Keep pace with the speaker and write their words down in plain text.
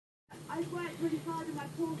I've worked really hard on my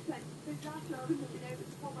core strength, but last year I couldn't have been able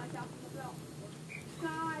to pull myself from the block.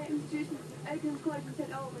 Sky introduced me to Oakham College in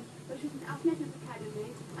St Albans, which is an athletics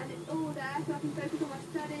academy, and it's all there so I can focus on my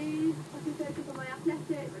studies, I can focus on my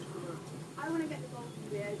athletics. I want to get the gold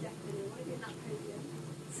in Rio, definitely. I want to be in that podium.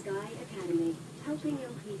 Sky Academy, helping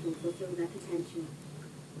young people fulfill their potential.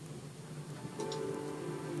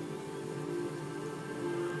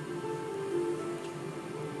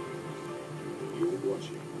 You're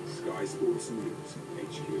watching Skysports News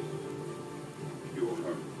HQ, your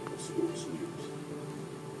home of sports news.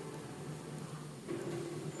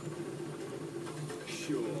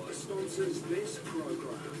 Sure sponsors this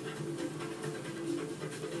program.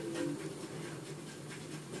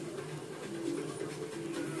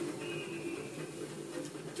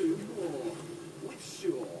 Do more with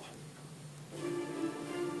Sure.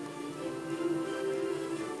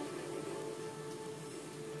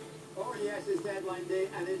 Oh yes, it's deadline day,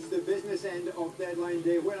 and it's the business end of deadline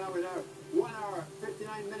day. Where are we now? 1 hour,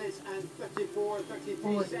 59 minutes and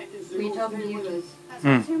 33 seconds to go. Stay with us. We've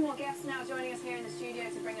got two more guests now joining us here in the studio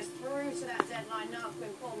to bring us through to that deadline. Now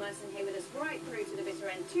Quinn Paul Merson here with us right through to the bitter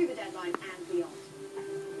end, to the deadline and beyond.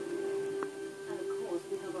 And of course,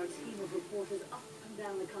 we have our team of reporters up and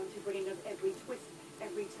down the country bringing us every twist,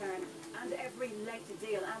 every turn and every late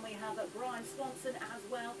deal. And we have Brian Swanson as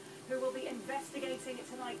well, who will be investigating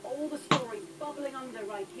tonight all the stories bubbling under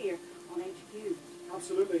right here on HQ.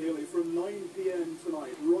 Absolutely, Haley. From 9 p.m.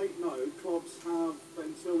 tonight, right now, clubs have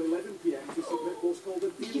until 11 p.m. to submit what's called a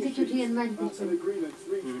deal sheet. That's an agreement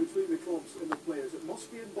reached between the clubs and the players. It must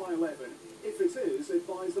be in by 11. If it is, it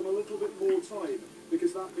buys them a little bit more time,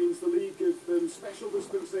 because that means the league gives them special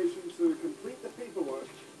dispensation to complete the paperwork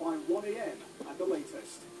by 1 a.m. at the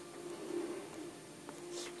latest.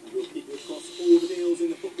 We'll keep you across all the deals in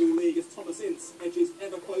the Football League as Thomas Ince edges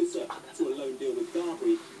ever closer to a loan deal with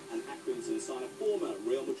Derby, and Accrington sign a former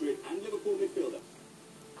Real Madrid and Liverpool midfielder.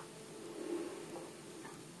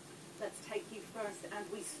 Let's take you first, and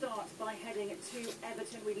we start by heading to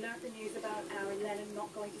Everton. We learnt the news about Aaron Lennon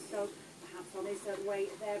not going to Stoke, perhaps on his way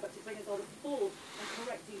there, but to bring us all the full and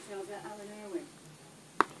correct details, Alan Irwin.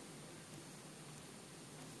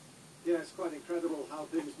 Yeah, it's quite incredible how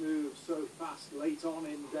things move so fast late on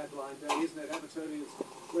in deadline day, isn't it? Evertonians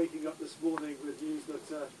waking up this morning with news that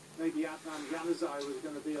maybe Adnan Januzaj was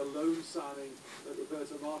going to be a loan signing that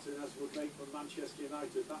Roberto Martinez would make from Manchester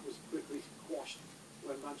United. That was quickly quashed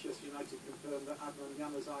when Manchester United confirmed that Adnan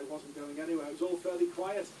Januzaj wasn't going anywhere. It was all fairly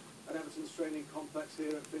quiet at Everton's training complex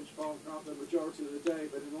here at Finch Farm throughout the majority of the day,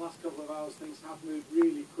 but in the last couple of hours things have moved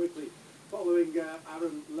really quickly following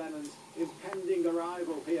Aaron Lennon's impending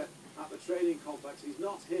arrival here at the training complex. He's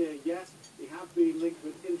not here yet. He had been linked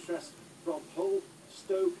with interest from Hull,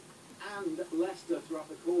 Stoke and Leicester throughout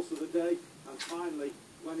the course of the day, and finally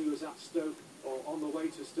when he was at Stoke, or on the way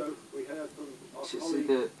to Stoke, we heard from our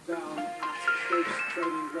colleague down at Stoke's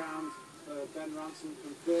training ground, Ben Ransom,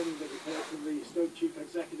 confirming that he heard from the Stoke chief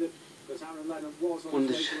executive that Aaron Lennon was on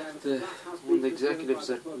his way to Everton. When the executives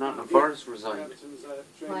at Nottingham Forest resigned,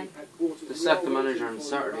 they sacked the manager on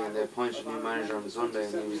Saturday and they appointed a new manager on Sunday,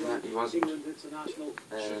 and he wasn't consulted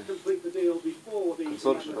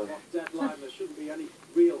about it. So,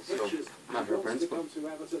 matter of principle.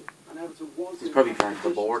 He's probably part of the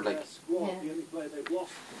board, like. The only player they've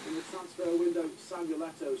lost in the transfer window, Samuel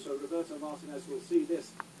Eto'o, so Roberto Martinez will see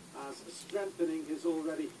this as strengthening his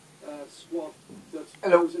already squad that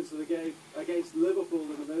goes into the game against Liverpool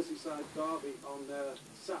in the Merseyside derby on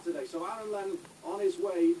Saturday. So Aaron Lennon on his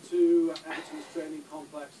way to Everton's training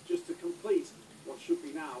complex just to complete what should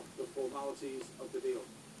be now the formalities of the deal.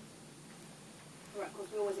 Right, of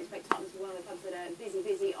course, we always expect Tottenham to be one of the clubs that are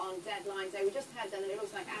busy on deadline day. We just heard then that it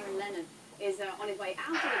looks like Aaron Lennon is on his way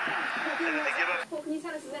out of the club. Paul, can you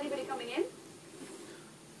tell us, is anybody coming in?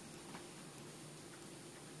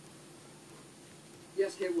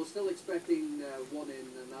 Yes, Kate, we're still expecting one in,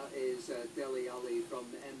 and that is Dele Alli from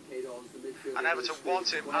MK Dons, the midfielder. And Everton want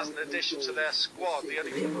him as an addition to their squad. The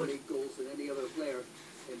only more league goals than any other player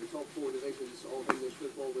in the top 4 divisions of English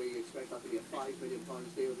football. We expect that to be a £5 million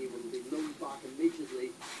deal. He will be loaned back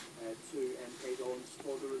immediately to MK Dons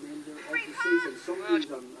for the remainder of the season. Some news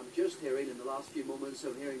I'm just hearing in the last few moments.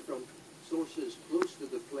 I'm hearing from sources close to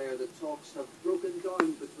the player that talks have broken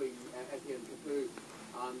down between Etienne Capoue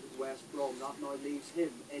and West Brom. That now leaves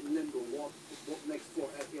him in limbo. What next for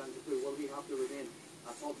Etienne Capoue? Will he have to remain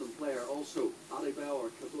a Tottenham player? Also, Ali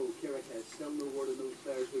Bauer, Capoue, Kiriket, still no word on those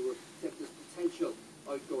players who were tipped as potential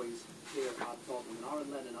outgoings here at Tottenham. And Aaron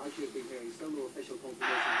Lennon, as you've been hearing, still no official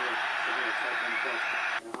confirmation here at Tottenham, but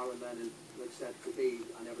Aaron Lennon looks set to be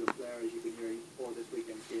an Everton player, as you've been hearing, for this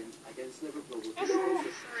weekend's game against Liverpool.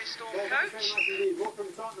 Very strong coach. More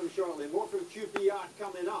from Tottenham shortly, more from QPR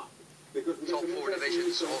coming up, because we've got Top some four interesting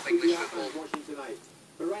divisions news of from English QPR football. fans watching tonight.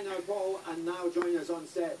 But right now, Paul, and now joining us on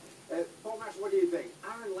set. Paul Marsh, what do you think?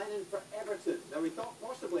 Aaron